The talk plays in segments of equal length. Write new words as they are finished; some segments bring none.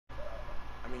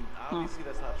Obviously,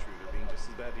 that's not true. They're being just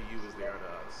as bad to you as they are to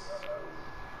us. So,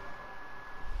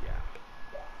 yeah.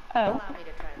 Oh. Allow me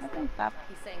to translate.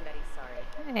 He's saying that he's sorry.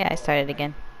 Yeah, I started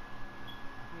again.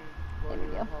 Well,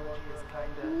 your apology is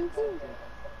kinda accepted.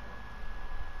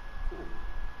 Cool.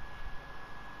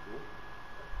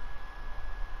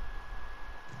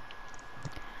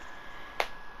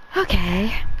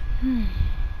 Okay.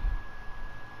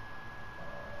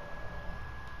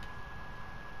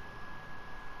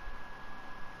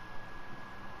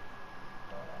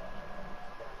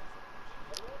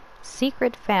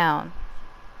 Secret found.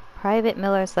 Private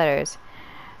Miller's letters.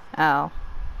 Oh.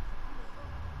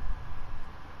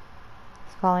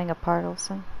 It's falling apart,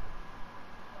 Olsen.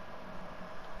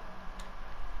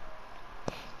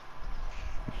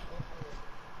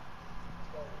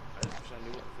 I just wish I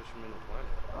knew what the fishermen were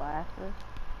planning. Glasses.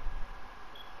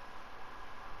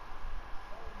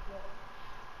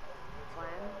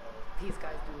 Plan? These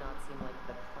guys do not seem like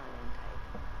the planning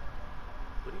type.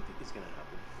 What do you think is gonna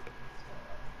happen?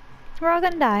 We're all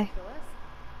gonna die. Kill us?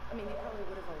 I mean, they probably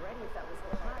would have already if that was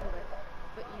the plan,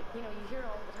 but you know, you hear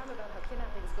all the time about how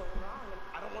kidnappings go wrong, and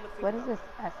I don't want to think What about is this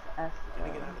that. SS? We're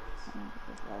gonna get out of this. I don't know what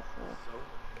this is. So,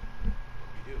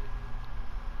 what do we do?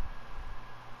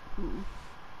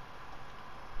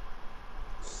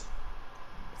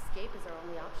 escape is our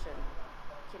only option.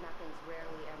 Kidnappings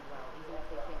rarely end well, even if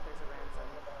they think there's a ransom.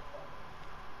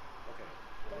 Okay,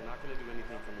 well, we're not gonna do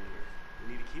anything from in here.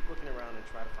 We need to keep looking around and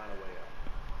try to find a way out.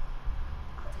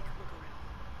 I'll take a look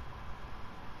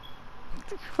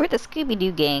around. We're the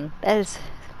Scooby-Doo gang. That is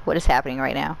what is happening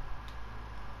right now.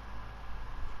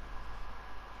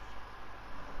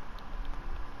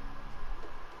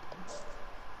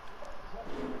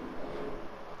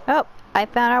 Oh, I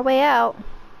found our way out.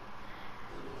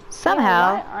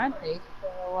 Somehow. Yeah, why aren't they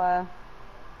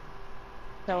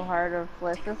so hard or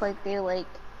flip? It's like they like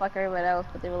fuck everybody else,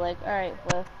 but they were like, alright,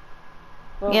 flip.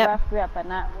 We'll rough you up, but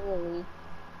not really.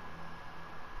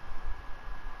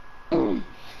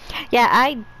 Yeah,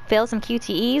 I failed some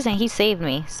QTEs and he saved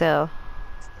me, so. I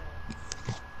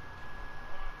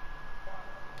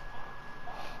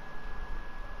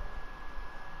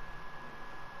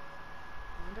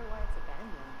wonder why it's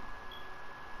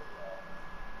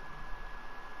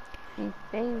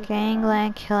abandoned.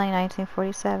 Gangland killing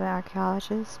 1947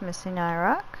 archaeologists missing on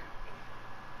Iraq.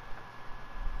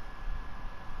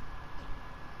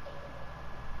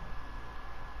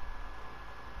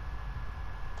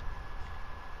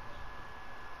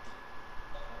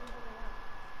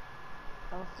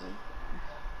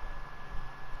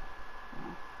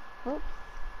 Oops.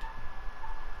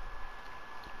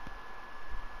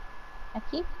 I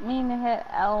keep meaning to hit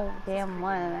L damn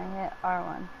one and I hit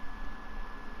R1.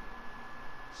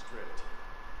 Stripped.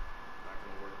 Not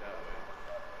gonna work that way.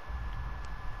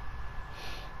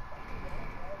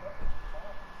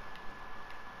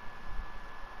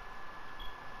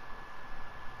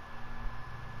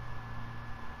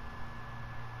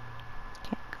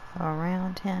 Can't go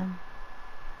around him.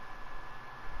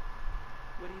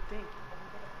 What do you think?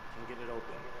 Can get it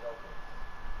open.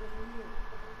 If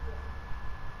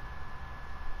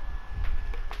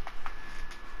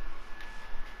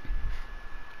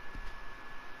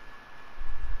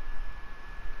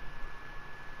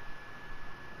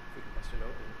we can bust it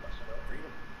open,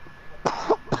 freedom.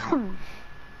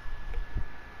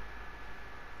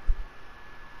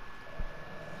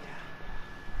 Yeah,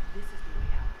 this is the way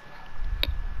out.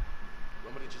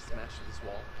 Want me to just smash through this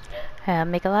wall?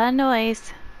 Make a lot of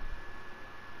noise.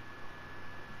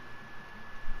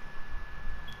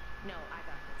 No, I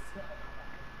got this.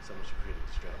 Someone should create a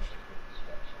distraction.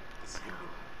 This is gonna be loud.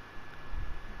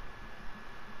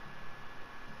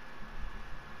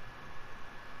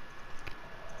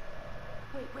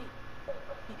 Wait.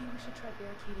 Maybe we should try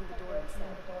barricading the door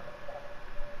instead.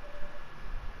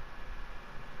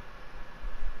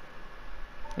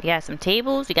 We got some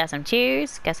tables, we got some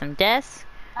chairs, got some desks.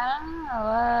 I don't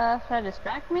know, should I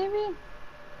distract maybe?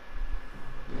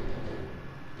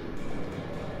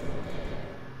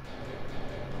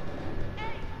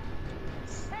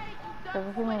 So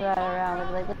if we move that around, we'll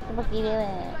be like, what the fuck are you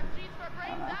doing?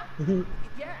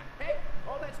 Yeah, hey,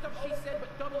 all that stuff she said,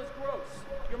 but double as gross.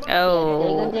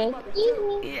 Oh.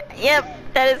 Yep,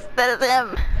 that is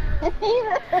him.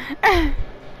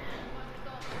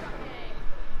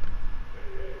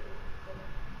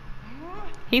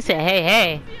 He said,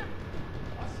 hey.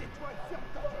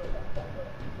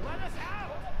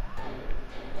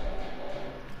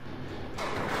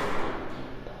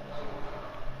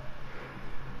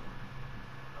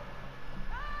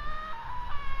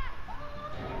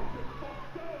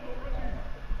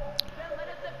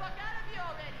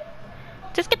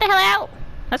 Just get the hell out.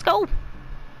 Let's go.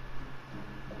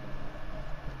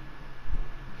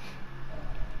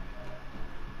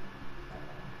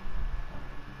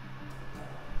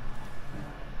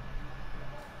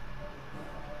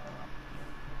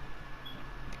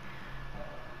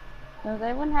 Does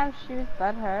everyone have shoes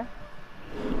but her?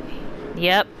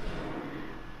 Yep.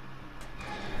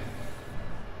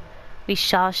 We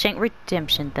Shawshank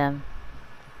Redemption them.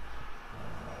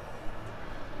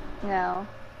 No.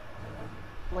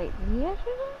 Wait, did he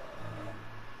actually do? Are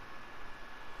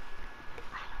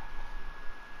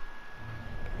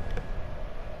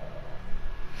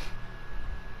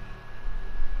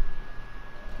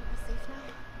we safe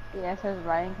now? Yeah, it says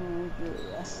Ryan can do it,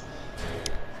 yes.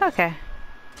 Okay.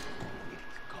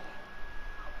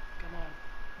 Come on.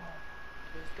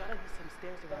 There's gotta be some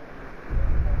stairs around here.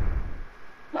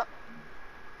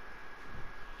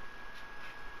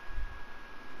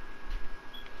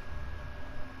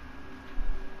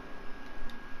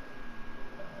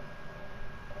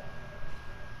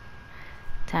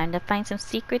 Time to find some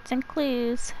secrets and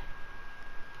clues.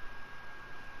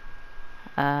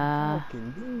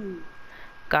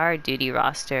 Guard duty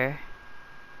roster.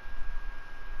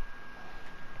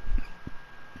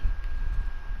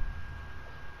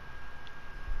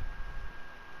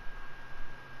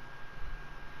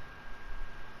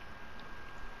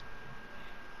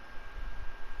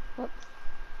 Whoops.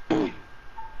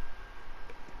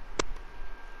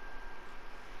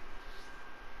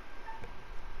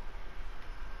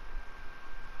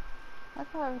 That's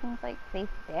how everything's like face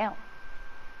down.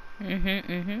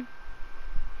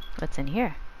 What's in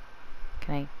here?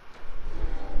 Can I?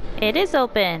 It is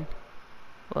open.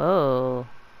 Whoa.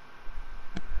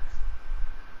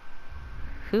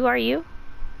 Who are you?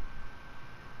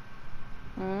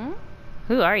 Hmm?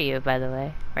 Who are you, by the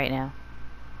way, right now?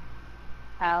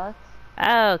 Alex?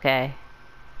 Oh, okay.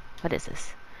 What is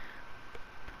this?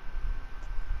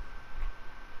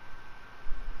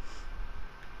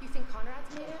 You think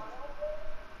Conrad's made it?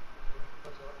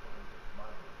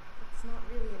 It's not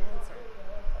really an answer.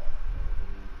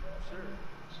 Sure. I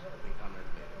think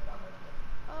Conrad's made it.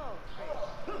 Oh,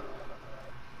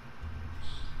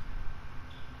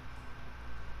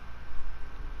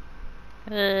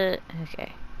 great.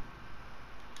 Okay.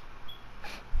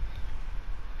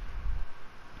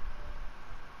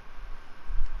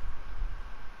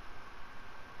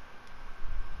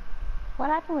 What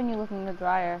happened when you looked in the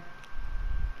dryer?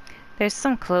 There's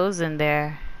some clothes in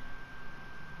there.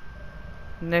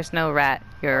 And there's no rat.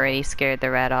 You already scared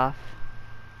the rat off.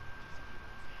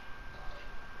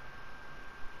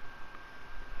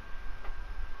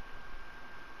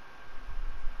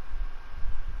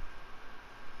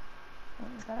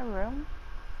 Is that a room?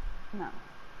 No.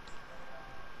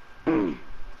 It's so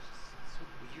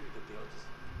weird that they all just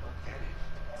vanished.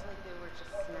 It's like they were just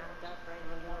snapped up right in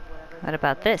the middle of whatever. What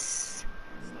about this?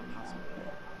 It's not possible.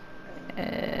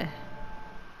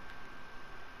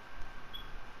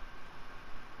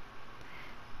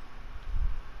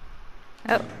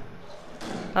 Oh.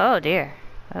 Oh dear.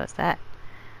 What was that?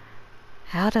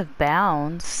 Out of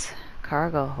bounds.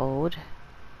 Cargo hold.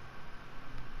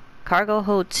 Cargo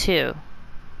hold 2.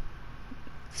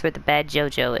 That's where the bad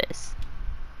JoJo is.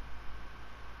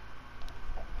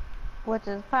 Which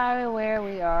is probably where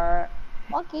we are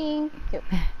walking to.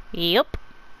 Yup.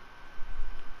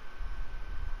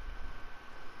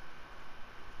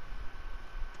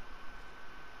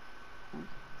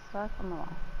 Stuck on the wall.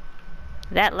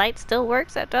 That light still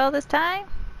works after all this time?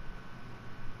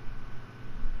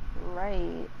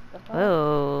 Right. The fuck?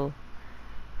 Oh.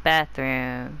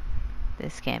 Bathroom.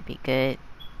 This can't be good.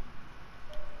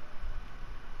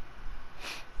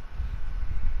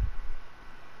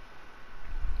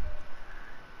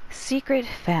 Secret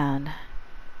found.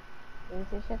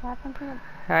 Crazy shit happened to him.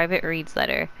 Private Reed's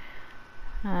letter.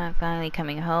 Finally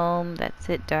coming home. That's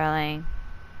it, darling.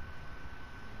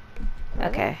 Really?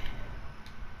 Okay.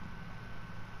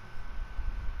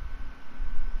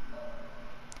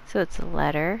 So it's a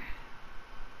letter.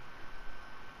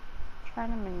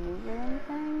 Trying to maneuver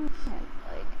anything? It's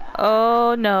like,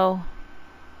 Oh no.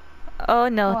 Oh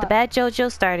no, the What? bad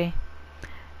JoJo's starting.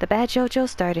 The bad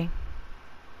JoJo's starting.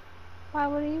 why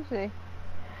would you say?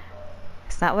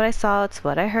 It's not what I saw, it's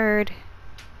what I heard.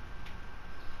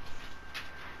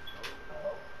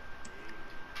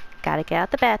 Gotta get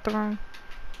out the bathroom.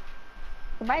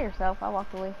 You're by yourself. I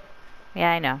walked away.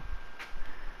 Yeah, I know.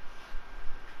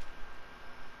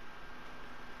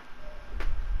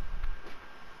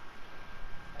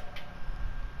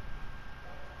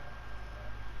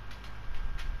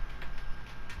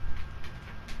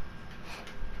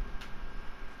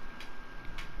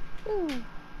 Ooh. You hear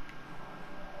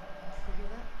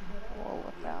that? Whoa,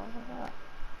 what's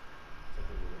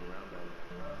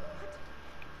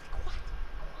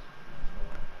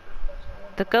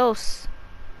The ghosts.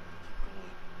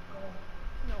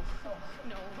 No,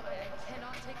 no, I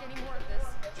cannot take any more of this.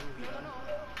 No,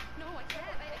 no, I can't.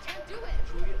 I can't do it.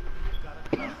 Julia, you gotta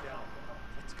calm down.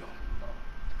 Let's go.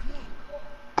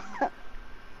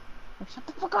 Shut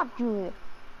the fuck up, Julia.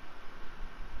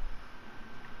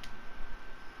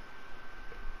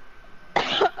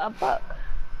 A buck.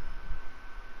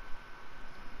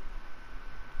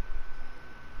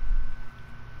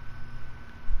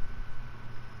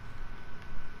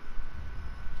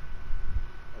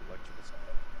 Electrical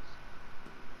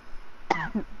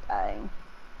Dying.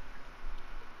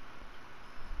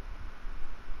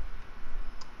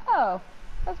 Oh,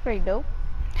 that's pretty dope.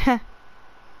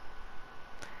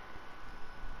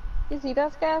 You see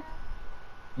that, Scav?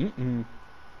 I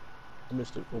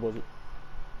missed it. What was it?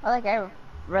 I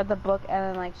read the book and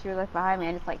then like she was like behind me.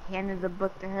 I just like handed the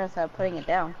book to her, so I'm putting it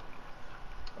down.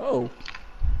 Oh.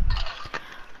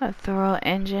 A thorough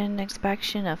engine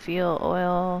inspection of fuel,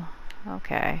 oil.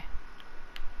 Okay.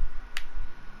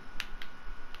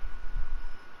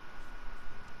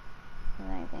 Is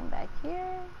there anything back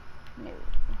here? No.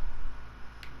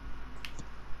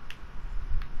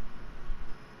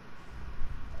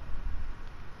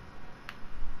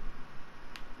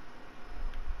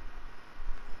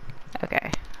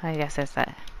 Okay. I guess that's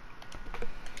that.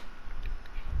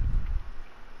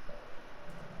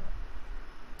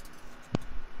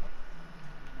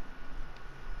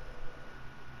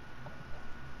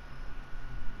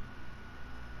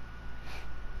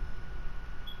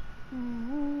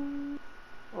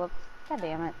 Whoops. God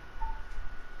damn it.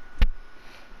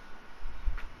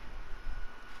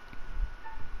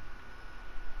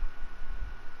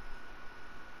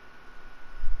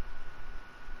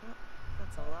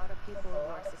 That's a lot of people who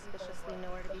are suspiciously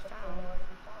nowhere to be found.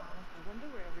 I wonder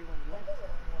where everyone went.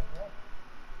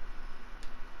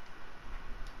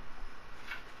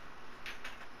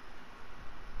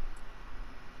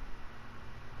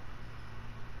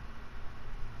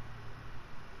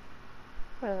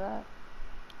 What is that?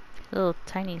 Little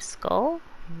tiny skull?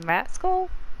 Rat skull?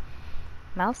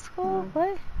 Mouse skull?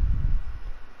 What?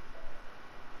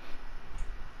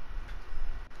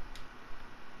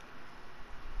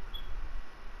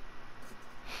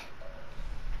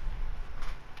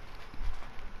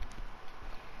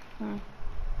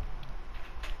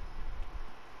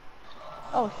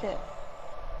 Oh shit.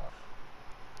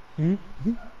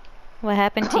 What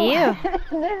happened to you?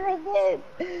 I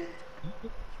did.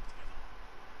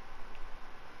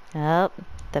 Oh,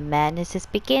 the madness is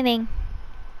beginning.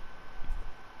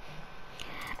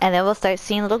 And then we'll start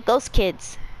seeing little ghost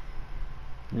kids.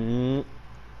 Don't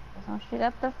shoot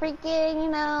up the freaking, you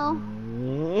know,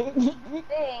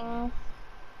 things.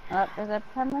 Oh, there's a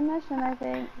premonition, I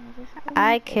think.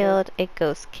 I killed a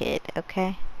ghost kid,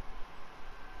 okay?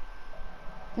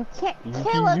 You can't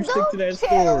kill a You stick to that ghost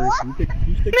story. kid.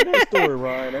 You stick to that story,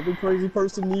 Ryan. Every crazy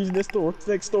person needs this story.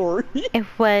 Next story. It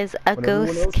was a When everyone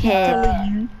ghost else keeps kid.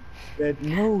 telling you that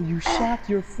no, you shot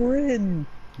your friend.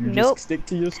 You Nope. just stick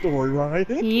to your story,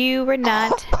 Ryan. You were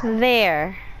not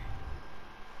there.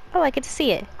 Oh, I get to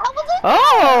see it. I was in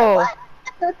Oh!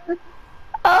 there.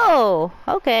 Oh,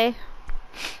 okay.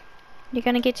 You're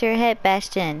gonna get your head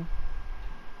bashed in.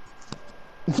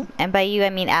 And by you, I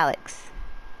mean Alex.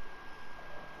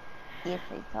 Yes,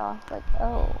 they saw. Like,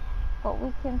 oh, but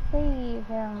we can save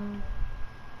him.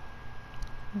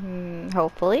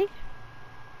 Hopefully.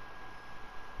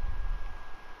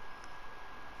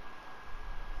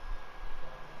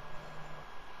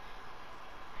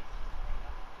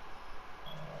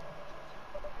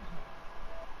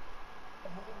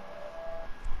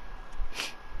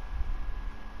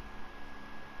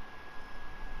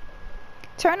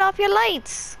 Turn off your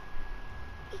lights.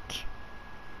 Eek.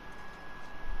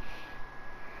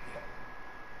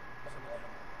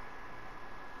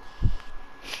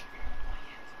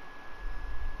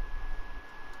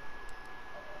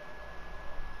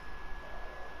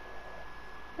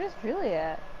 Where's Julie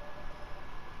at?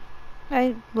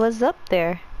 I was up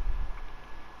there.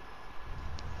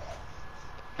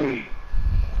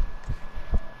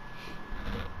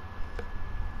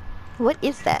 What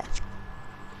is that?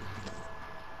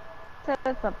 So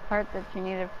that's a part that you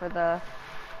needed for the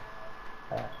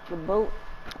boat.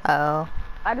 Oh.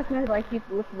 I just meant like he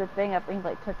lifted the thing up and he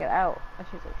like took it out. And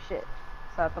she was like, shit.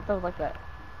 So I thought that was like that.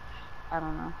 I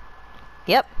don't know.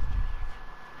 Yep.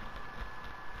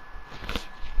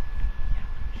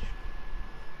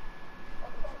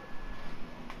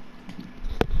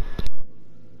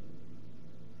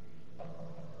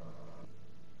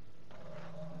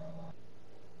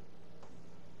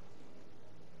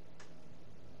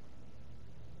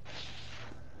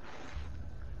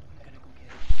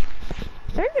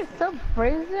 They're just so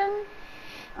brazen.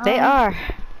 They are.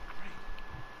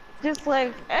 Just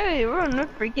like, hey, we're on a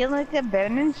freaking like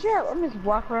abandoned ship. I'm just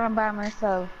walk around by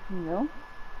myself, you know?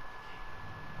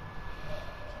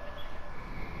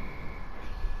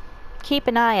 Keep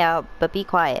an eye out, but be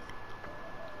quiet.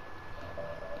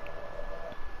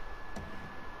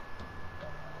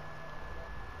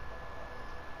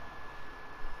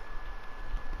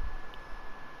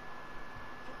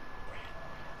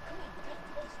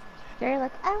 They're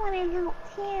like, I want to help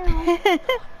too.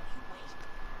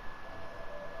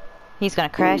 He's gonna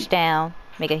crash down,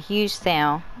 make a huge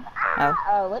sound.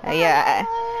 Oh, Look yeah.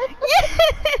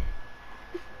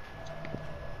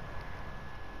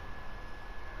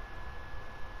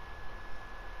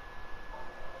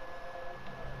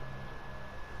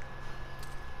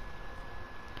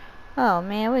 Oh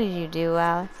man, what did you do,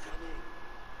 Alex?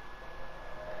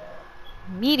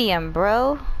 Medium,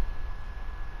 bro.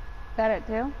 Got it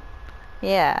too?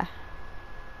 Yeah.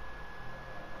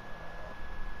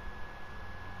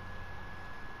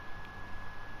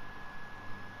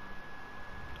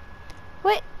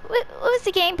 What was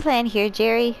the game plan here,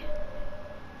 Jerry?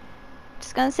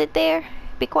 Just gonna sit there,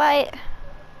 be quiet.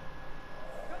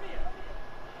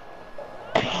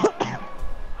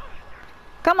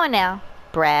 Come on now,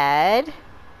 Brad.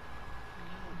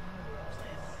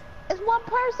 It's one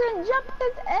person. Jump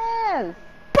his ass.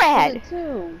 Brad. Is it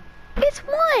two? It's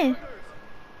one.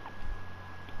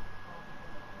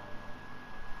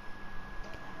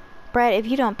 Brad, if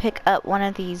you don't pick up one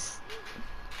of these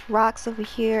rocks over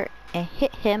here and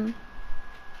hit him.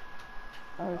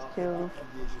 Oh, it's two.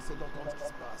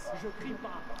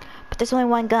 But there's only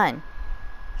one gun.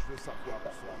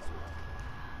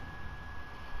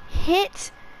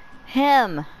 Hit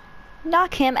him.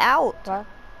 Knock him out. What?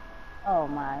 Oh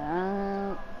my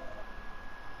god.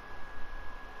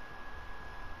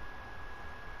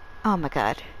 Oh my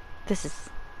god. This is...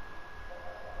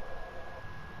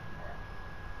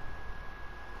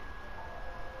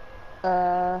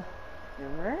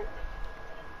 River?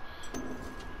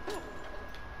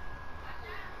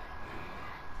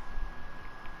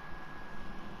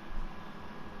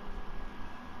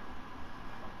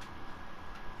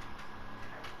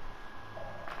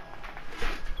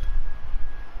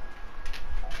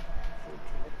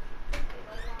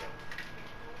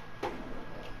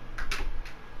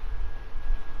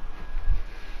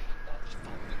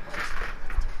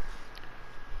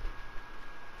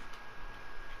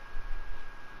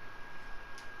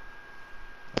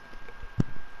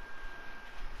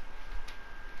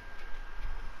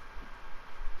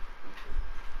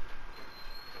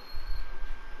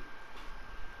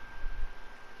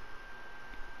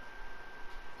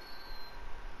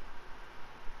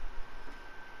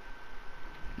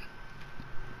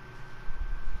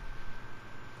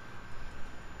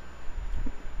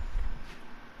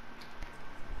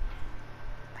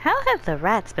 How have the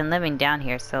rats been living down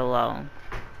here so long?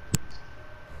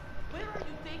 Where are you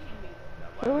taking me?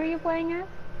 Who were you playing as?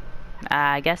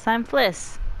 I guess I'm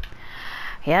Fliss.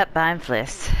 Yep, I'm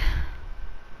Fliss.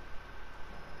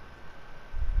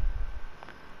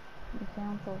 You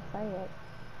sound so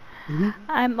excited.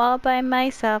 I'm all by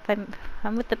myself.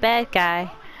 I'm with the bad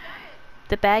guy.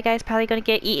 The bad guy's probably gonna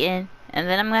get eaten, and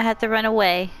then I'm gonna have to run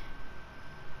away.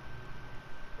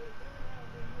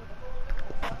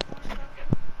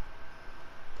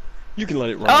 You can let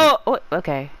it run. Oh,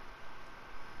 okay.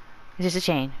 Just a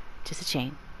chain. Just a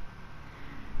chain.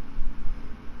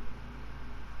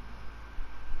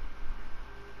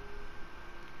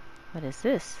 What is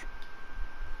this?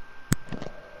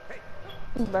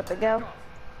 You about to go?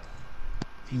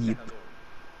 Yep.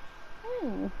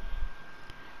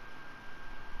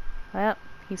 Well,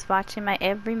 he's watching my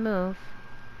every move.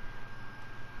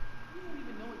 You don't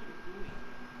even know what you're doing.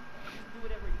 You just do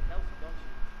whatever he tells you,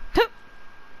 don't you?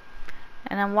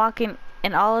 And I'm walking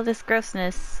in all of this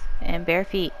grossness and bare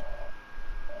feet.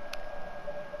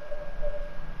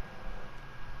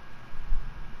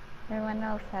 Everyone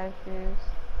else has shoes.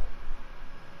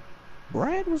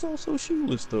 Brad was also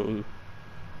shoeless though.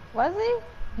 Was he?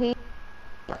 He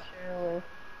surely.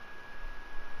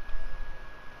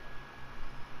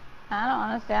 I don't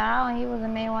understand how he was the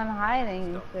main one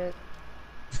hiding and shit.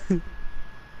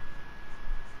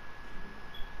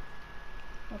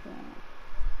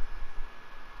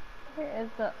 Where is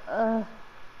the Come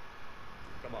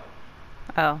on.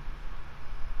 Oh.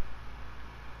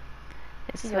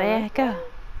 This is the way I go.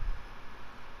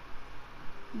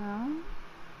 No?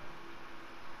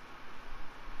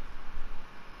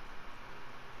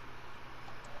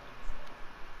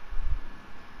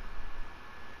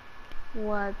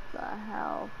 What the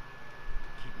hell?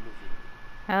 Keep moving.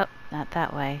 Oh, not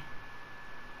that way.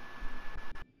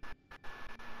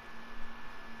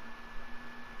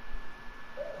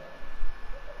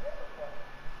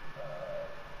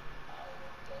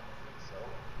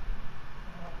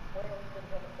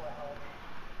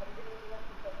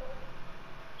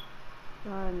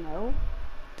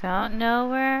 Don't know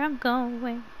where I'm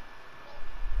going.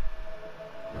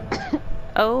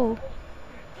 Oh.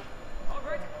 All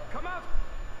right, come out.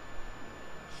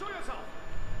 Show yourself.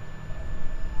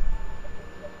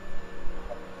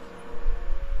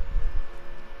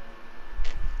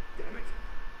 Damn it.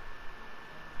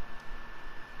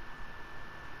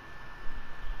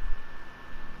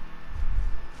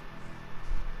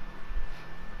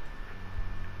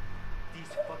 These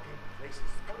fucking places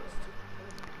cursed.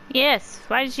 Yes.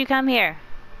 Why did you come here?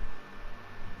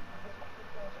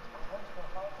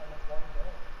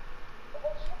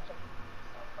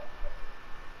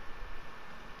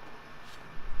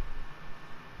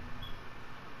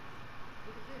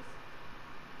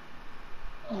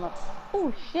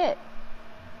 Oh shit.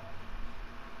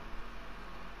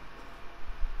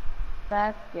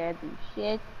 That scared the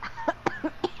shit.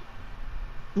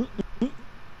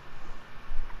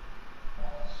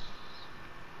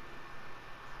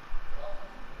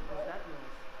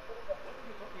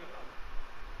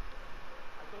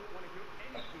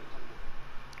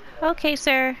 Okay,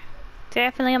 sir.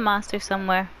 Definitely a monster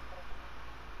somewhere.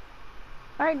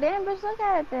 Alright, damn bitch, look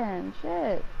at it then.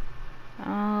 Shit.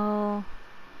 Oh.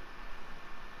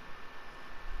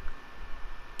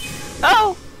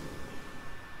 Oh!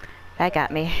 That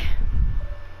got me.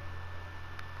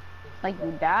 Like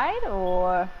you died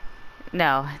or?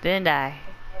 No, didn't die.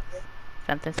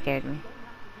 Something scared me.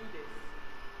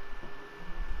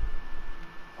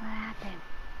 What happened?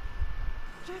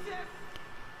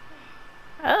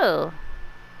 Oh.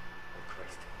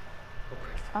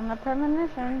 On the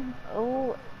premonition.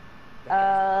 Oh.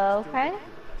 Okay.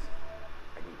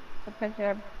 The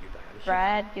picture of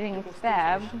Brad getting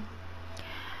stabbed.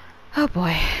 Oh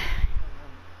boy.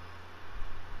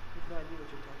 No idea what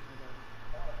you're talking about.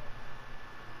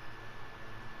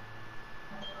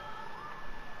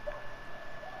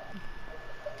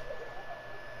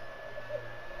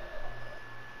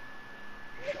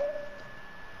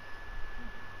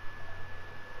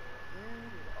 Where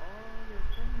did all your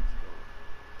friends go?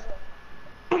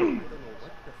 I don't know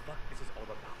what the fuck this is all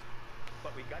about,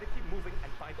 but we gotta keep moving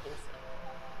and find Olsen.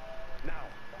 Now.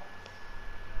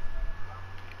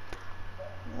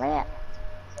 Rat.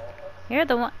 You're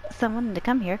the one, someone to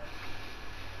come here.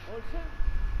 Olsen?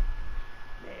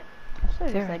 Man. I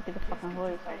should've Sure. just like did the fucking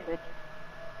holy bitch.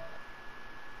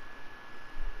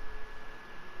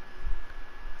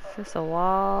 Is this a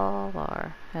wall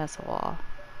or that's a wall?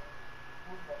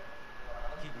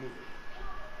 Keep moving.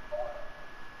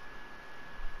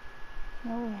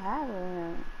 No, we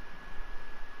haven't.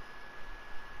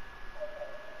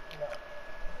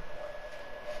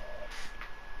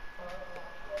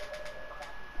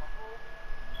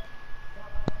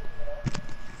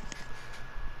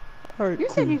 Alright, You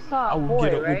cool. said you saw a I will boy,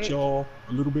 get up right? with y'all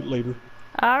a little bit later.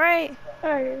 Alright.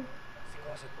 Alright.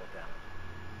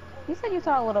 You said you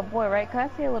saw a little boy, right?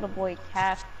 Cause I see a little boy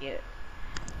casket.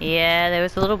 Yeah, there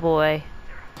was a little boy.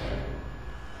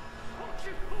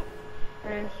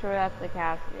 Pretty sure that's the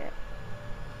casket.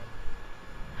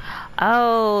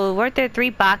 Oh, weren't there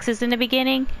 3 boxes in the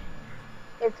beginning?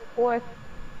 It's 4th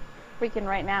freaking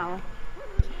right now.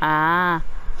 Ah.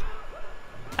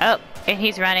 Oh, and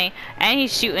he's running. And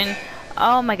he's shooting.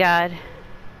 Oh my god.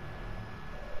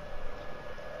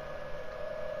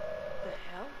 The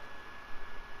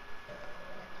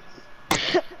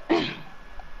hell?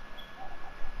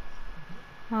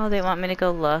 Oh, they want me to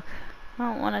go look. I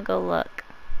don't want to go look.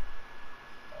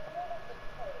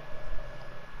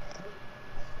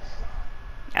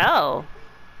 Oh.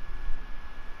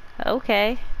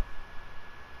 Okay.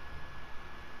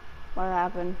 What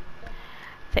happened?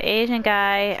 The Asian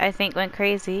guy, I think, went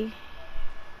crazy.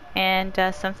 And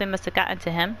something must have gotten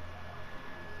to him.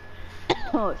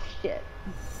 Oh shit.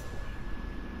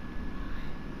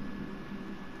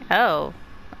 Oh.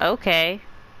 Okay.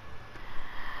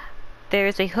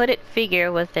 There's a hooded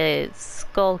figure with a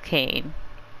skull cane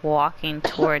walking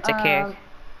towards a character.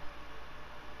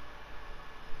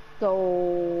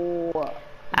 So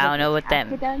I don't know what that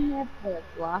casket down there, but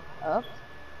it's locked up.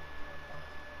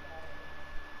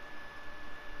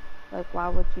 Like, why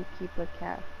would you keep a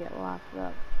casket locked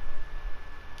up?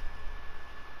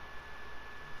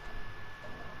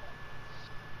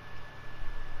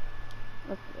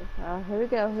 Okay, here we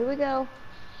go, here we go.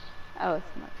 Oh, it's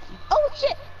not. Oh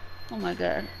shit! Oh my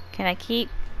god. Can I keep?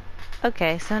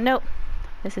 Okay, so nope.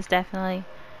 This is definitely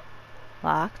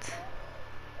locked.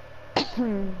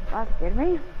 That scared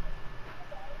me.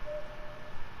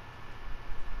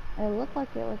 It looked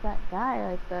like it was that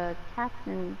guy, like the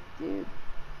captain dude.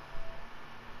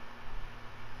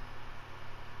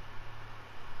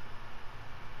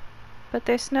 But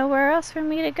there's nowhere else for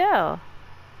me to go.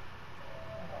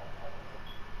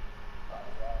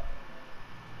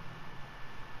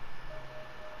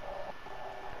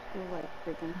 You're like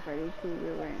freaking Freddy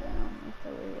Krueger right now. It's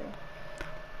over here.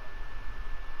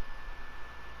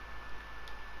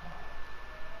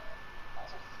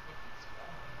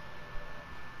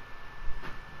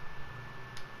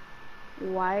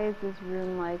 Why is this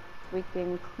room like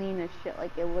freaking clean as shit?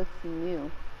 Like it looks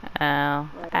new. Oh,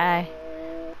 I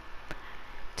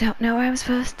don't know where I'm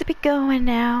supposed to be going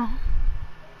now.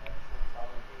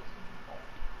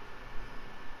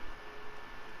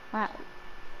 Wow.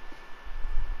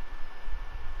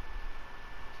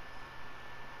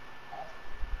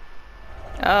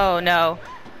 Oh no.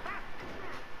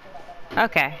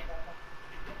 Okay.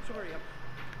 Sorry, I'm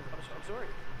sorry.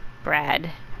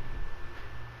 Brad.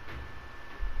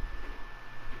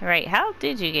 Right, how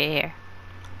did you get here?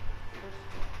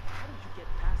 How did you get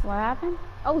past What happened?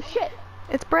 Oh shit!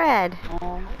 It's Brad.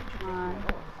 Oh my.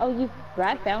 Oh,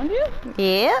 Brad found you?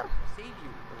 Yep. save you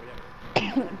or whatever? I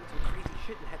did some crazy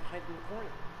shit and had to hide in the corner.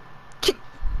 Get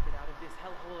out of this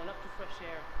hellhole and up to fresh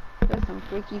air. There's some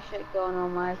freaky shit going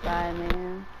on my side,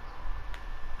 man.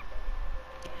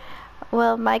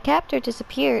 Well, my captor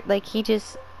disappeared. Like, he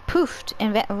just poofed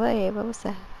and wait, what was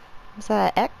that? Was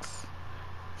that an X?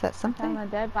 Is that I something? found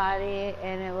a dead body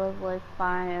and it was like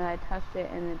fine and I touched it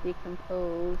and it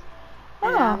decomposed.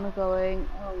 And Oh. I'm going,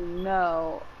 oh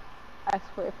no. I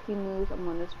swear if he moves, I'm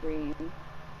gonna scream.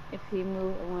 If he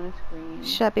moves, I'm gonna scream.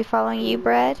 Should I be following you,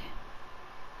 Brad?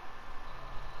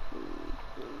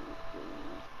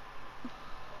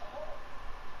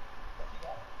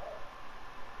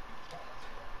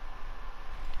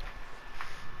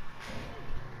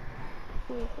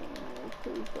 Please don't move,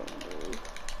 please don't move.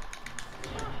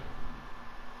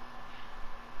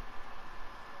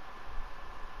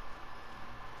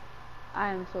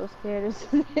 I am so scared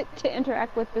to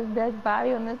interact with this dead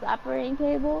body on this operating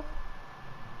table.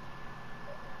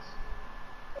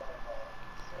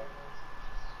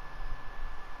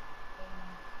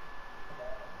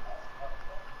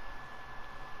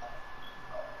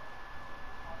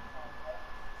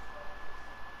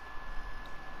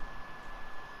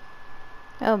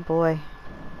 Oh boy.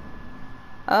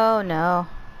 Oh no.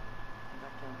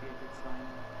 That can't be a good sign.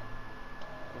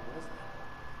 What was that?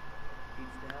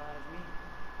 Beats the hell out of me.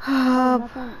 Oh,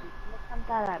 nothing. Don't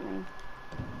that at me.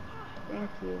 Thank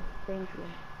you. Thank you.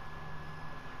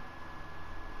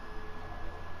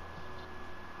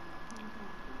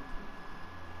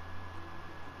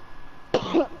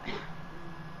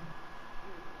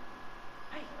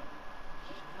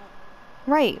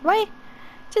 Right, right?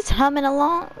 Just humming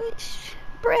along.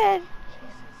 Brad,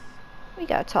 we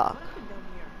gotta talk.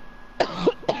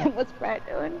 What's Brad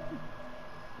doing?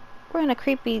 We're in a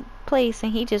creepy place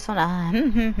and he just wanna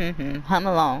hum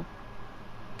along.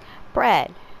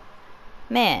 Brad,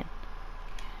 man.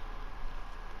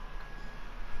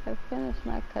 I finished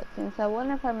my cutscene, so I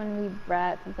wonder if I'm gonna be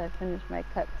Brad since I finished my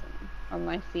cutscene or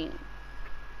my scene.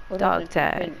 Dog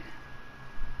tag.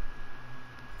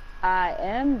 I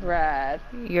am Brad.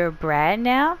 You're Brad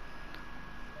now?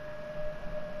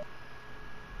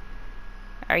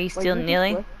 Are you still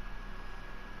kneeling?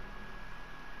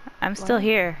 I'm still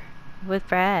here with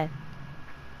Brad.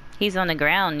 He's on the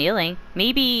ground kneeling.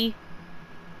 Maybe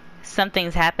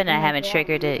something's happened and I haven't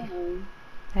triggered it.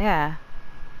 Yeah.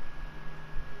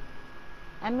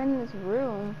 I'm in this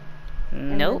room.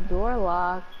 Nope. And the door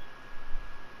locked.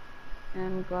 And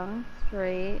I'm going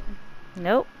straight.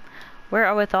 Nope. Where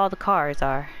are with all the cars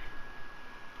are?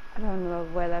 I don't know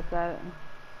where that's at.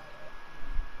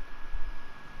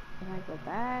 Can I go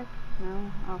back?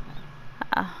 No?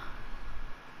 Okay.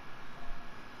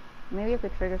 Maybe I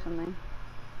could trigger something.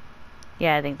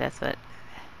 Yeah, I think that's what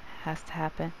has to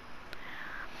happen.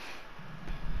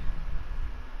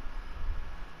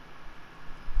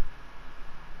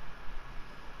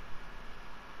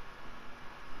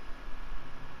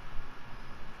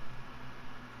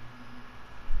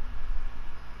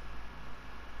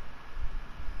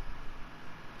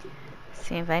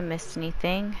 See if I missed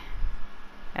anything.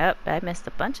 Oh, I missed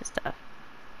a bunch of stuff.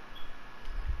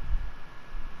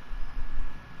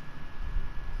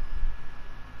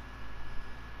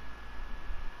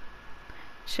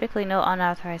 Strictly no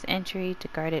unauthorized entry to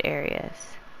guarded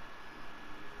areas.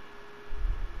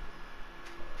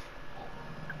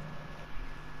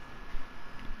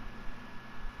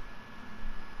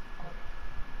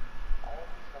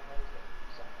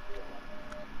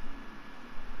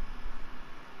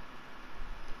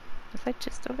 Was I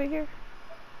just over here?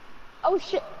 Oh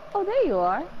shit! Oh, there you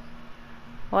are.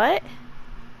 What?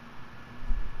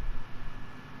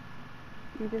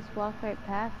 You just walked right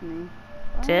past me.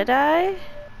 What? Did I?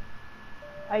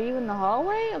 Are you in the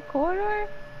hallway? A corridor?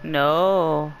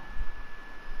 No.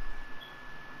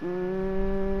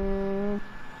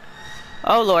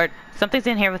 Oh Lord, something's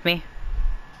in here with me.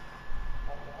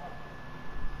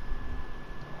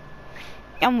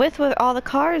 I'm with where all the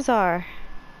cars are.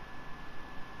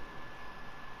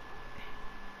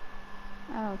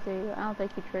 I don't see you. I don't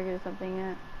think you triggered something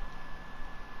yet.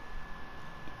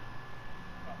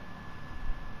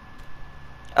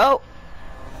 Oh!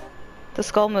 The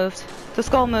skull moved. The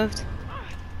skull moved.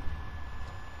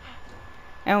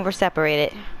 And we're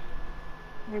separated.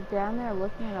 You're down there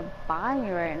looking at a body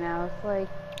right now. It's like...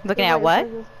 Looking at what?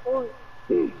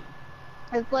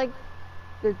 It's like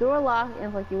the door locked and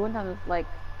it's like you went down this like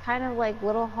kind of like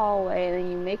little hallway and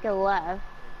then you make a left.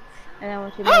 And then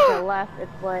once you make a left,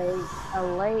 it's like a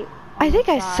light on I think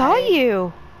the I saw side.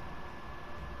 you.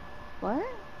 What?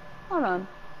 Hold on.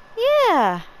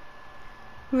 Yeah.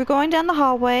 We're going down the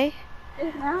hallway.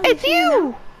 It's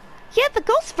you! Yeah, the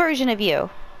ghost version of you.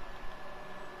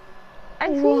 I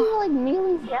see you like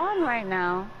kneeling down right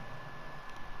now.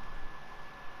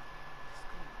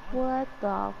 What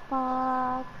the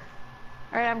fuck?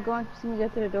 Alright, I'm going to see me go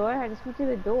through the door. I just went through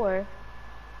the door.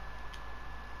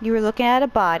 You were looking at a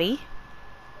body.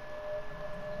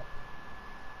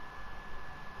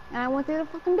 And I went through the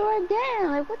fucking door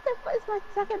again. Like, what the fuck is my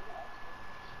second...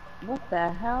 What the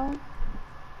hell?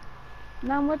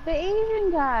 Now I'm with the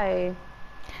Asian guy.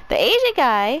 The Asian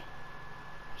guy?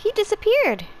 He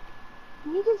disappeared.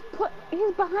 He just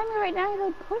he's behind me right now. He's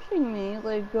like pushing me. He's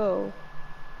like, go.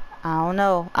 I don't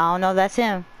know. I don't know if that's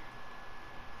him.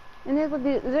 And there's like,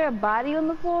 is there a body on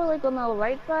the floor, like on the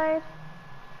right side?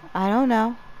 I don't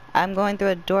know. I'm going through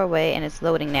a doorway and it's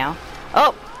loading now.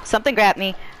 Oh! Something grabbed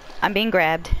me. I'm being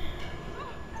grabbed.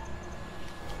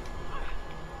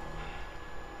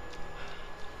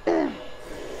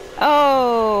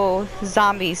 Oh!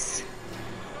 Zombies.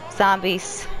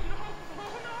 Zombies.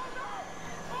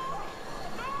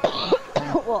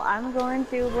 Well, I'm going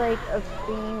through like a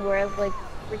scene where it's like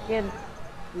freaking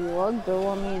blood go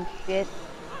on me and shit.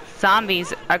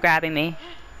 Zombies are grabbing me.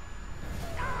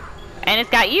 And it's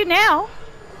got you now.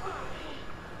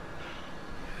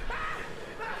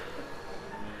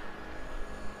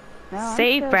 No,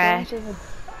 Save Brad. Save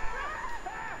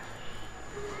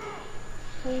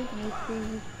me,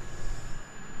 please.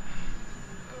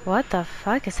 What the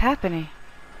fuck is happening?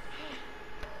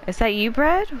 Is that you,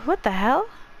 Brad? What the hell?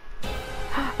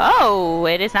 Oh,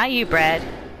 it is not you, Brad.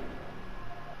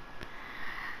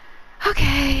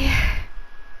 Okay.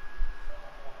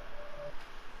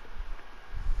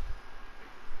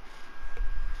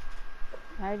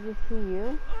 I just see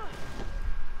you.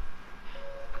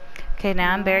 Okay,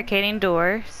 now I'm barricading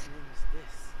doors.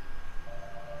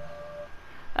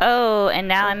 Oh, and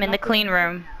now I'm in the clean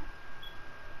room.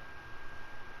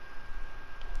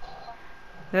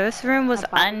 This room was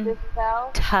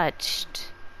untouched.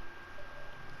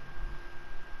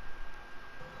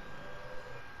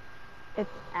 It's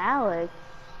Alex.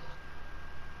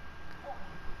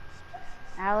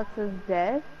 Alex is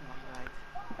dead.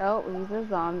 Oh, he's a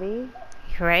zombie.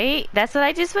 Right? That's what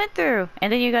I just went through.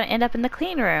 And then you're gonna end up in the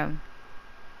clean room.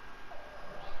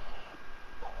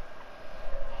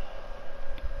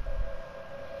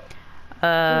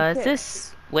 Is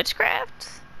this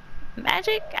witchcraft?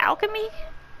 Magic? Alchemy?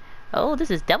 Oh,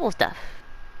 this is devil stuff.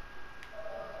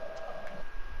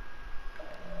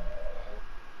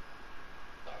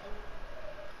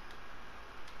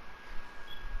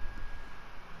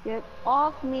 Get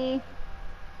off me!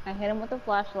 I hit him with a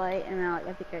flashlight and now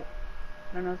I think I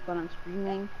don't know what's going on, I'm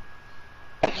screaming.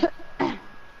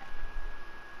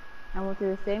 I went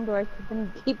through the same door I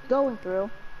keep going through.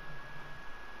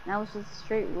 Now it's just a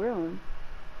straight room.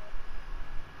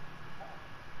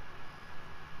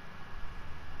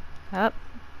 Oh,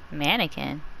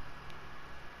 mannequin.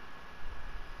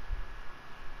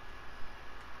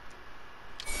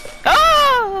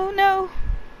 Oh, no!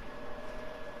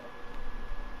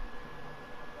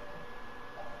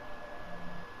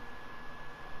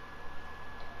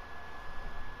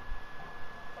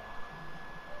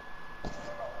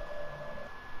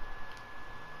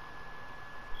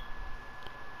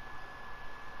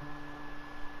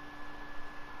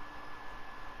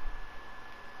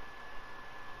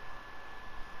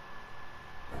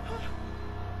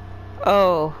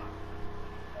 Oh.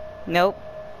 Nope.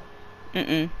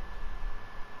 Mm-mm.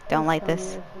 Don't like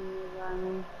this.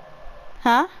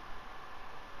 Huh?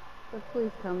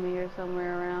 Please tell me you're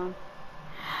somewhere around.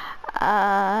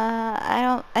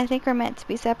 I think we're meant to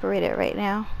be separated right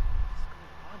now.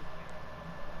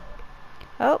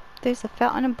 Oh, there's a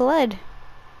fountain of blood.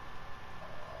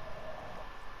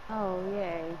 Oh,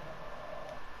 yay.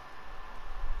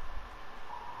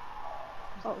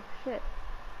 Oh, shit.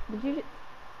 Did you...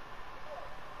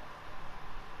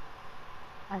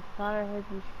 I thought I heard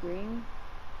you scream.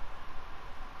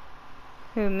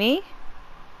 Who, me?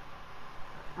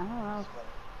 I don't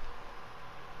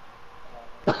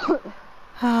know.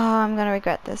 Oh, I'm gonna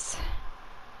regret this.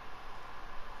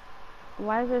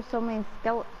 Why is there so many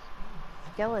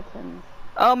skeletons?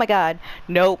 Oh my god.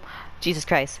 Nope. Jesus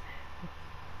Christ.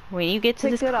 When you get to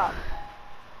Pick it up.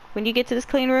 When you get to this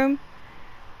clean room,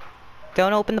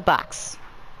 don't open the box.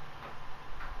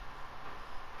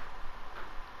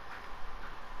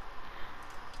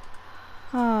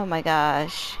 Oh my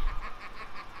gosh.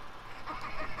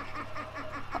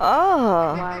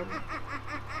 Oh. Why?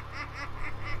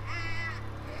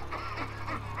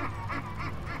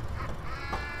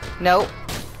 Nope.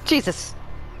 Jesus.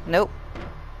 Nope.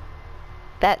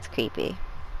 That's creepy.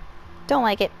 Don't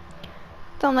like it.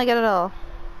 Don't like it at all.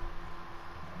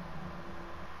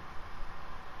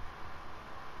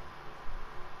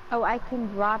 Oh, I can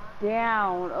drop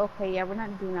down. Okay, yeah, we're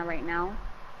not doing that right now.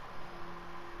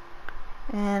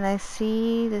 And I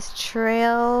see this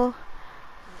trail.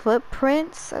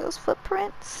 Footprints. Are those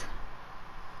footprints?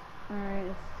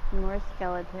 Alright, more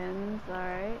skeletons.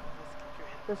 Alright.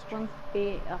 This one's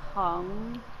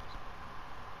hung.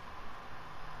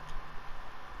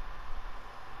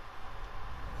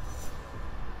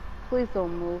 Please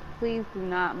don't move. Please do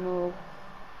not move.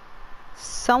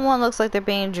 Someone looks like they're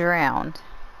being drowned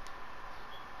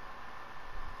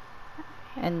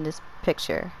in this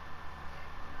picture.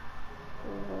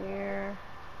 Where?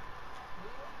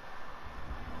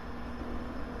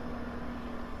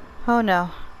 Oh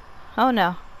no. Oh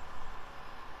no.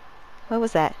 What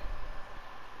was that?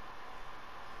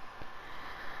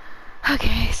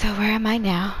 Okay, so where am I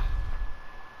now?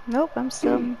 Nope, I'm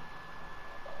still...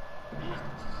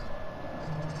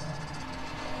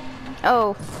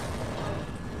 Oh.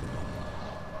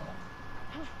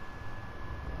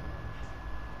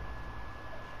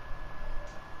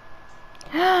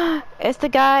 It's the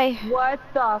guy. What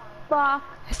the fuck?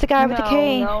 It's the guy with the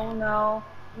cane. No.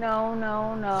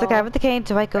 It's the guy with the cane.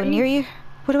 Do I go near you?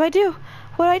 What do I do?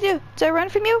 What do I do? Do I run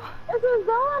from you? It's a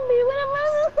zombie. What am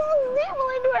I supposed to do?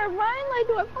 Like, do I run? Like,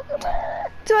 do I fucking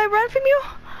run? Do I run from you?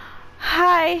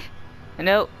 Hi.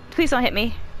 No, please don't hit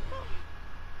me.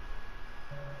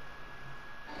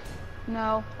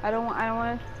 No, I don't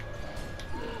want to.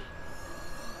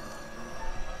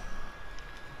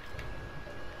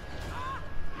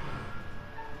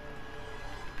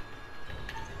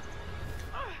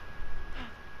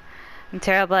 I'm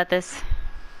terrible at this.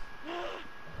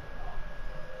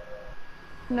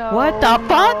 No. What the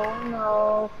fuck?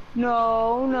 No.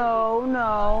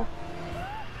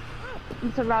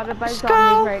 I'm surrounded by Girl.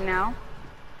 zombies right now.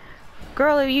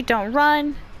 Girl, if you don't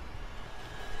run.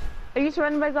 Are you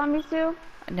surrounded by zombies too?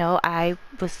 No, I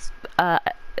was,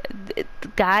 the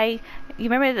guy, you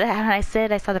remember that when I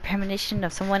said I saw the premonition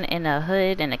of someone in a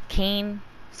hood and a cane,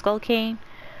 skull cane?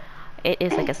 It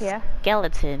is like a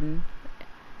skeleton.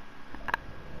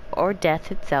 Or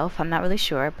death itself, I'm not really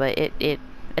sure, but it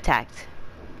attacked.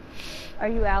 Are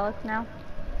you Alex now?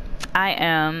 I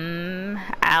am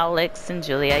Alex and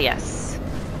Julia, yes.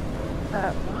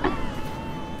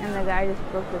 And the guy just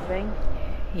broke the thing?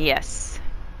 Yes.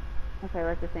 Okay,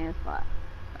 we're at the same spot.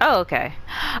 Oh, okay.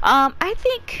 I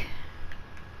think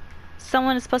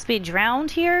someone is supposed to be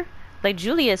drowned here. Like,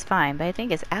 Julia is fine, but I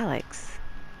think it's Alex.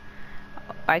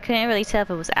 I couldn't really tell if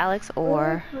it was Alex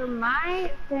or... For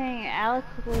my thing, Alex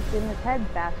was in his head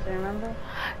faster, remember?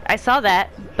 I saw that,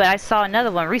 but I saw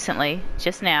another one recently,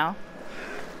 just now.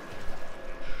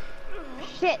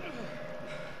 Shit!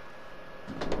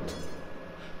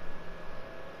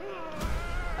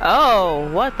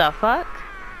 Oh, what the fuck?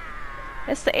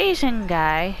 It's the Asian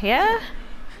guy, yeah?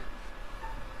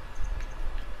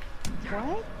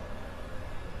 What?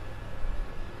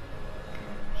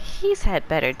 He's had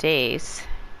better days.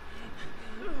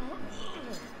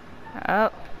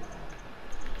 Oh.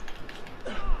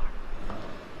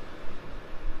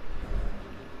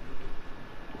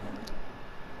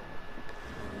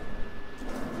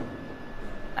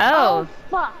 Oh,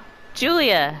 fuck!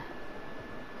 Julia.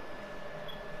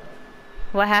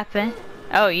 What happened?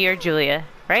 Oh, you're Julia,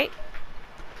 right?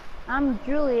 I'm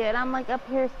Julia, and I'm like up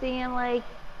here seeing like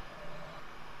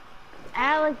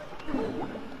Alex.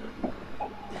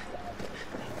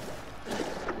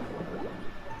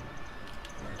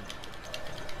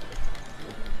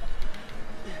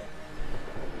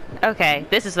 Okay,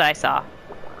 this is what I saw.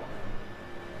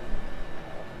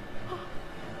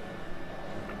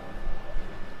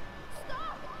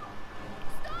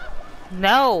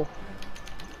 No.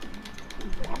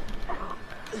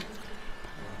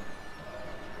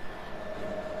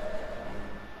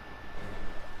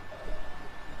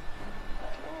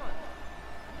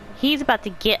 He's about to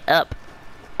get up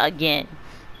again.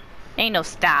 Ain't no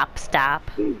stop.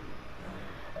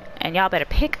 And y'all better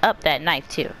pick up that knife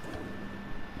too.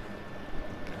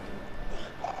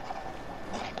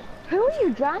 Who are you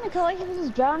drowning? I feel like he was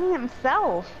just drowning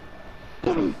himself.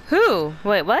 Who?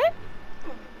 Wait, what?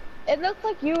 It looked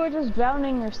like you were just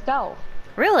drowning yourself.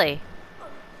 Really?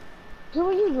 Who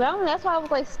are you drowning? That's why I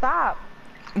was like, stop.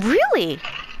 Really?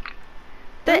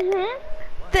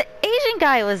 The Asian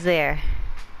guy was there.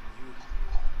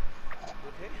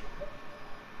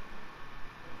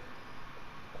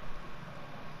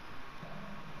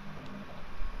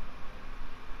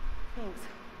 Thanks.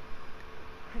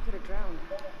 I could have drowned.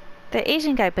 The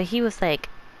Asian guy, but he was like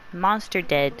monster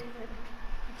dead. You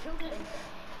killed him.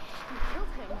 You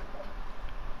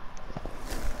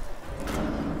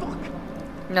killed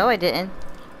him. No, I didn't.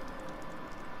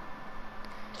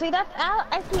 See, that's Al.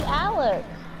 I see Alex.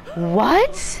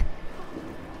 What?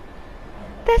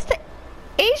 That's the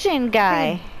Asian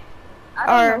guy.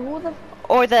 I don't know who the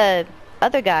Or the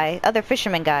other guy, other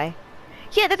fisherman guy.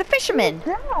 Yeah, they're the fishermen. Who's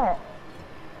that?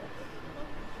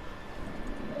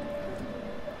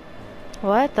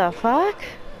 What the fuck?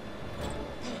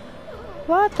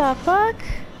 What the fuck?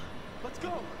 Let's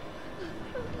go.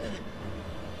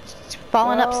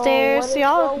 Falling upstairs, what is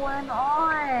y'all. going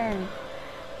on?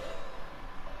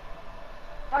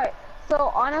 Alright,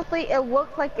 so honestly, it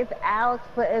looks like it's Alex,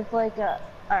 but it's like a...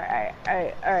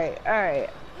 Alright.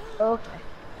 Okay.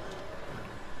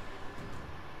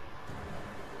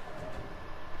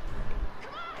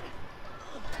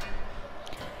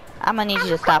 I'm gonna need you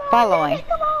to stop following.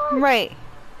 Right.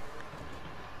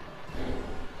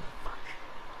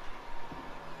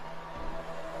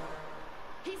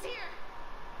 He's here.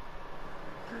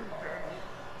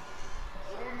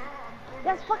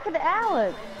 That's fucking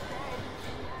Alex.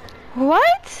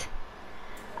 What?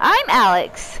 I'm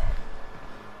Alex.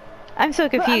 I'm so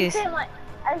But I'm confused. saying, like,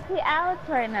 I see Alex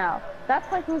right now. That's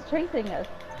like who's chasing us.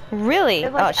 Really?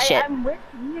 It's like, Oh shit. I'm with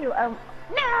you.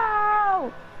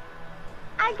 No!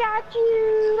 I got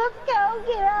you. Let's go.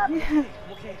 Get up.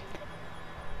 Okay.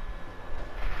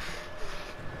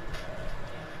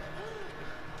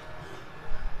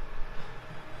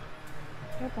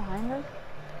 You're behind us.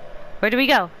 Where do we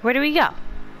go? Where do we go?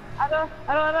 I don't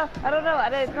know. I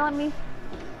didn't know me.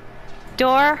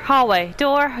 Door, hallway,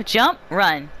 door, jump,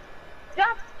 run.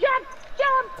 Jump.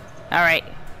 Alright.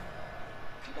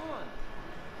 Come on.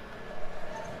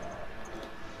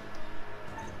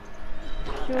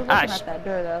 She was looking at that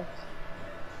door though.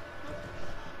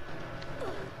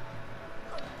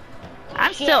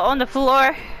 I'm still on the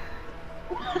floor.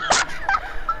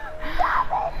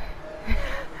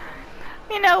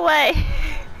 You know what?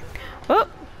 Whoop.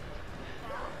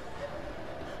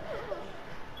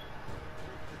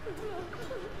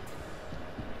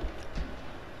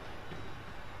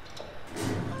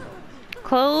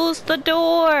 Close the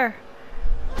door.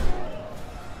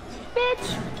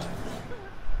 Bitch.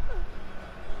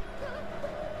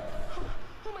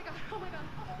 Oh my god.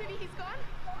 Maybe he's gone?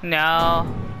 No.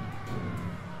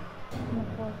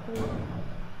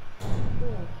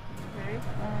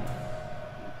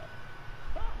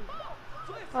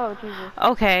 Oh Jesus.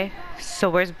 Okay. So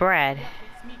where's Brad?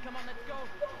 It's me. Come on, let's go.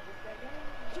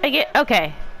 I get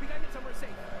okay. We gotta get somewhere safe.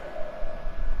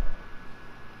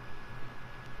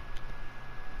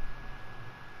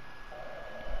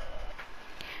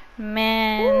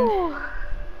 Man.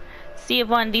 See if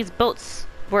one of these boats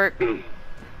work.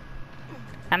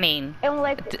 I mean, And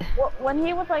like when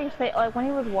he was like when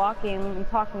he was walking and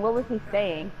talking, what was he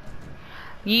saying?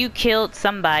 you killed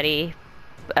somebody.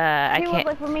 I He was can't.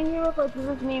 like, for me, he was like, does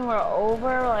this mean we're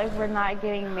over? Like we're not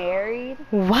getting married?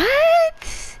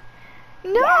 What?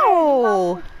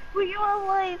 No. Well, you were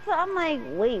like, so I'm like,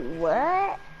 wait,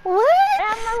 what? What?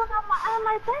 And I'm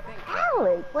like, that's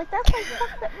Alex. Like that's like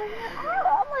something. I'm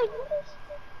like, what is?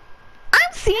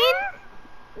 I'm seeing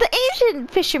the Asian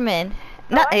fisherman.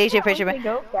 Not Asian fisherman.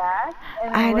 Go back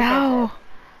and I look at know.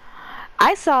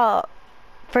 I saw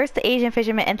first the Asian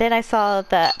fisherman, and then I saw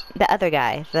the other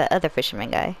guy, the other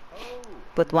fisherman guy,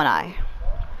 with one eye.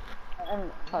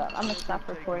 this. Hold on, I'm gonna stop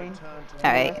recording.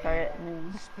 All right. Start it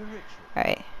and then... All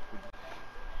right.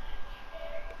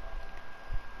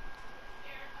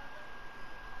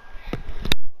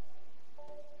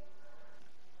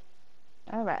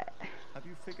 All right. Have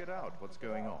you figured out what's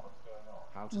going on?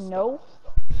 How to No.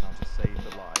 stop? How to save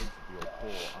the lives of your poor,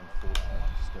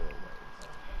 unfortunate stowaways?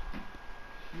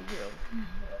 You will,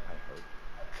 I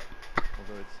hope.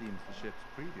 Although it seems the ship's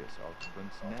previous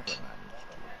occupants never managed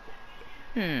to.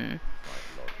 Quite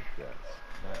a lot of deaths,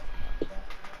 that's much.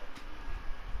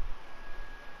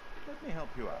 Let me help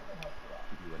you out.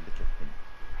 Give you a little hint.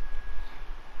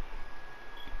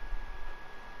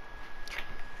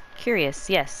 Curious,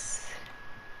 yes.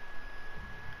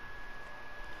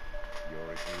 You're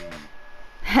agreed.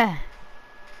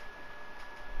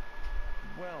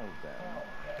 Well then,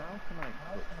 how can I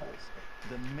put this?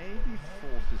 There may be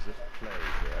forces at play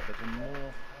here that are more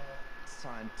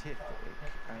scientific,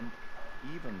 and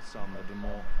even some that are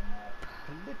more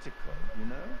political, you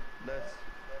know? Less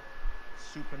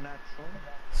supernatural.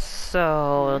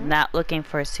 So, not looking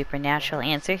for a supernatural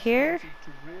answer here? Started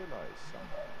to realize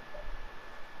something.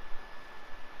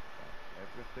 That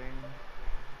everything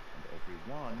and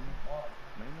everyone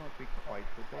may not be quite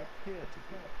what they appear to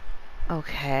be.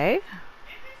 Okay.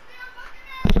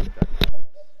 That helps.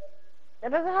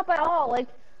 That doesn't help at all. Like,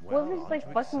 Well, whoever's aren't like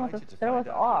you fucking with us, excited to throw us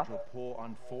find out off. what your poor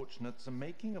unfortunates are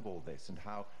making of all this and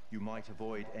how you might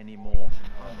avoid any more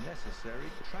unnecessary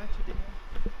tragedy?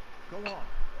 Go on,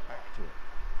 back to it.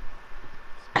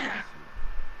 Excuse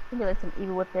you. Maybe like some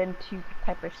evil within 2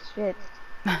 type of shit.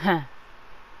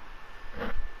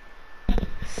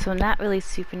 So not really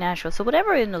supernatural. So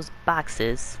whatever in those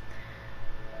boxes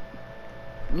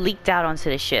leaked out onto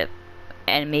the ship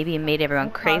and maybe it made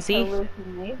everyone crazy.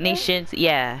 Nations,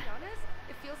 yeah. To be honest,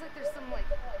 it feels like there's some like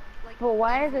But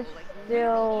why is it evil, like still?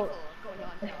 literal evil going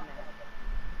on down there.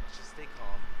 Let's just stay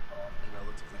calm and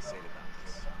relatively sane about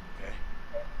this, okay?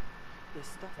 The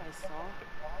stuff I saw,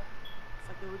 it's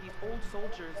like there were these old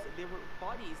soldiers, they were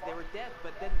bodies, they were dead,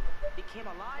 but then they came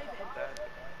alive and... That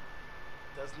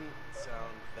doesn't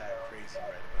sound that crazy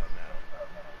right about now.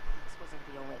 This wasn't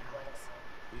the only Alex.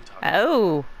 What are you talking about?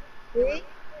 Oh. There were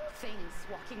things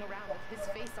walking around with his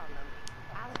face on them.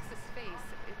 Alex's face.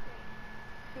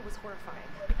 It was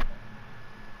horrifying.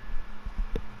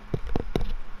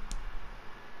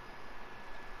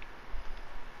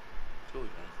 Julia,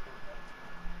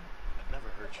 I've never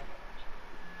hurt you.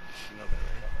 You know that,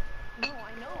 right? No,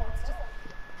 I know. It's just...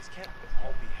 This can't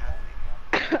all be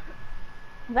happening.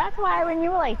 That's why when you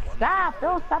were like, stop,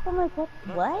 don't stop, I'm like, what?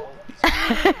 Not What? all of these things.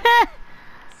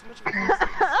 It's too much of a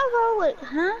coincidence. I was like,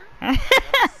 huh? There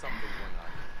is something going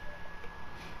on here.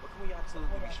 What can we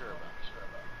absolutely be sure about?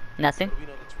 Nothing. What do we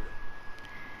know that's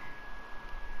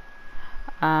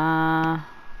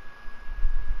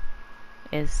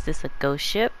real? Is this a ghost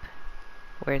ship?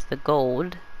 Where's the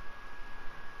gold?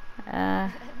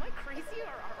 Am I crazy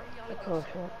or are we on a ghost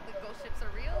ship? The ghost ships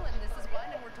are real and this is one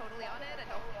and we're totally on it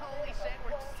and holy shit,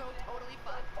 we're so totally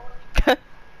fucked. I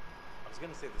was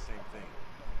gonna say the same thing.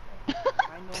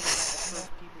 I know that the first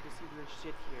people to see weird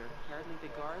shit here. Apparently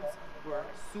the guards were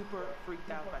super freaked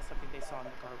out by something they saw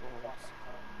in the cargo holds.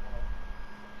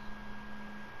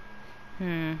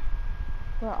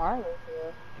 Where are they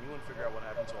here? Anyone figure out what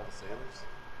happened to all the sailors?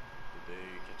 Did they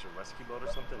catch a rescue boat or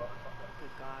something?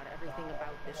 Good God, everything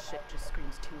about this ship just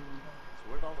screams tomb. So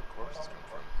where'd all the corpses come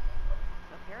from?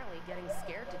 Apparently getting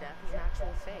scared to death is an actual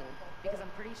thing, because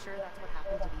I'm pretty sure that's what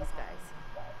happened to these guys.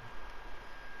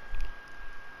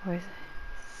 Where's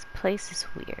this place is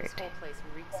weird. This whole place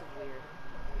reeks of weird.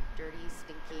 Dirty,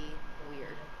 stinky,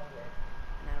 weird.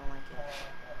 And I don't like it.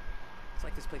 It's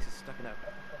like this place is stuck in a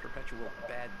perpetual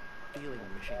bad feeling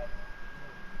machine.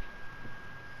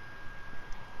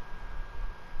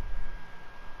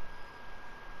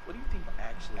 What do you think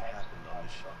actually happened on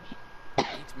this ship?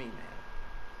 Beats me, man.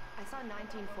 I saw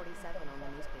 1947 on the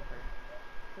newspaper.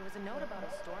 There was a note about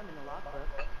a storm in the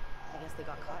logbook. I guess they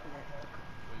got caught in it.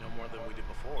 We know more than we did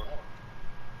before.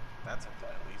 That's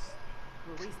something, at least.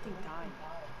 We're wasting time.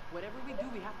 Whatever we do,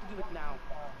 we have to do it now.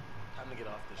 Time to get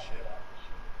off this ship.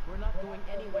 We're not going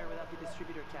anywhere without the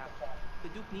distributor cap. The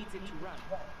Duke needs it to run.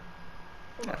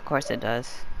 Of course it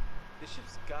does. This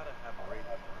ship's gotta have a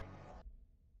radio.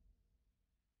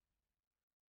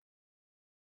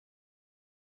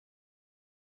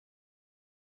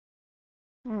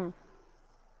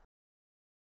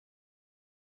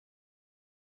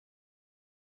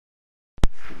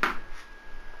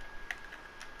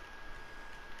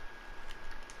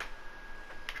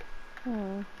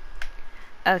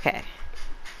 Okay.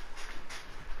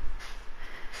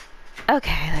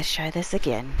 Okay, let's try this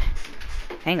again.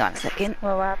 Hang on a second.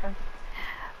 What happened?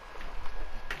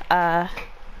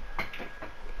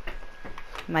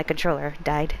 My controller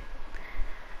died.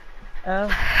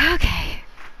 Oh. Okay.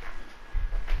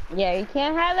 Yeah, you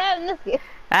can't have that in this game.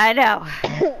 I know.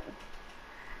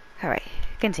 Alright,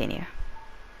 continue.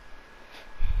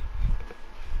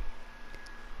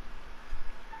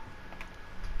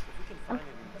 If we can find it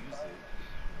and use it,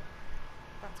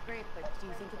 That's great, but do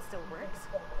you think it still works?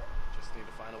 just need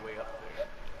to find a way up there.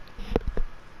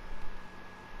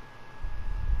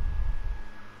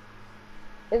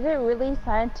 Is it really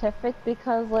scientific?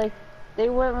 Because, like, they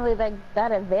weren't really, like,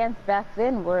 that advanced back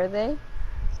then, were they?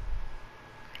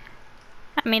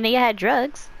 I mean, they had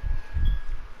drugs.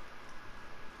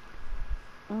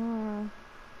 Mm.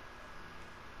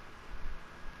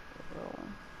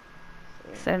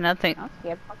 So nothing. I'm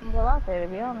scared to fucking go out there,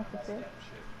 to be honest with you. No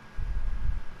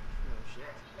shit.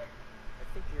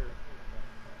 I think you're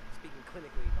speaking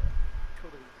clinically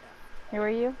totally effed. Who are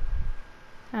you?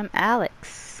 I'm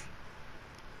Alex.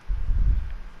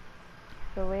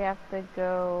 So we have to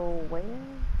go where?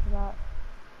 About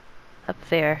Up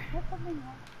there. what's something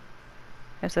else?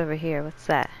 It's over here. What's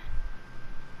that?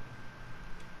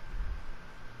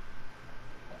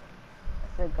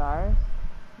 Cigars?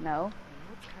 No. You know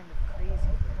what's kind of crazy,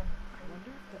 Bert? I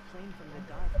wonder if the plane from the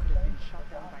dive could have been shot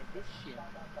down by this shit.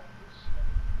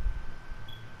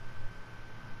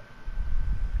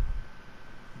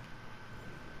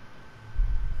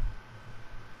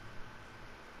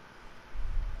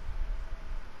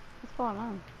 What's going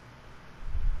on?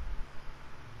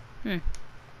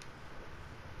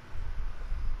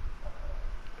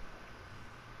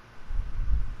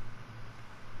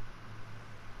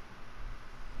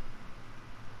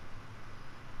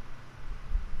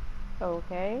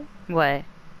 Okay. What?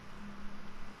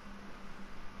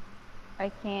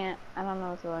 I don't know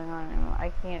what's going on anymore.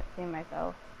 I can't see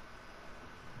myself.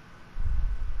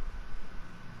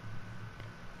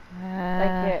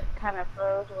 Like it kind of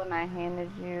froze when I handed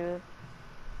you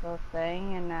the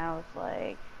thing, and now it's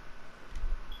like,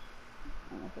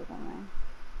 let me see something.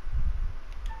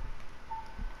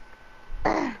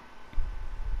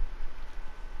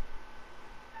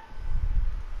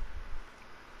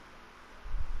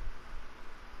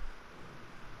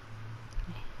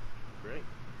 Great.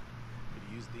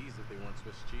 Could use these if they want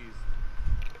Swiss cheese.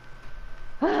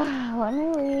 Let me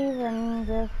leave and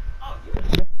just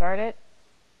restart it.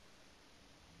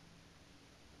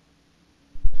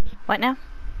 What now?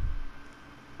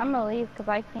 I'm gonna leave because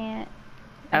I can't.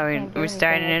 Oh, we're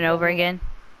starting it over again?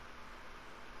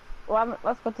 Well,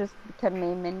 let's go to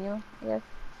main menu, yes.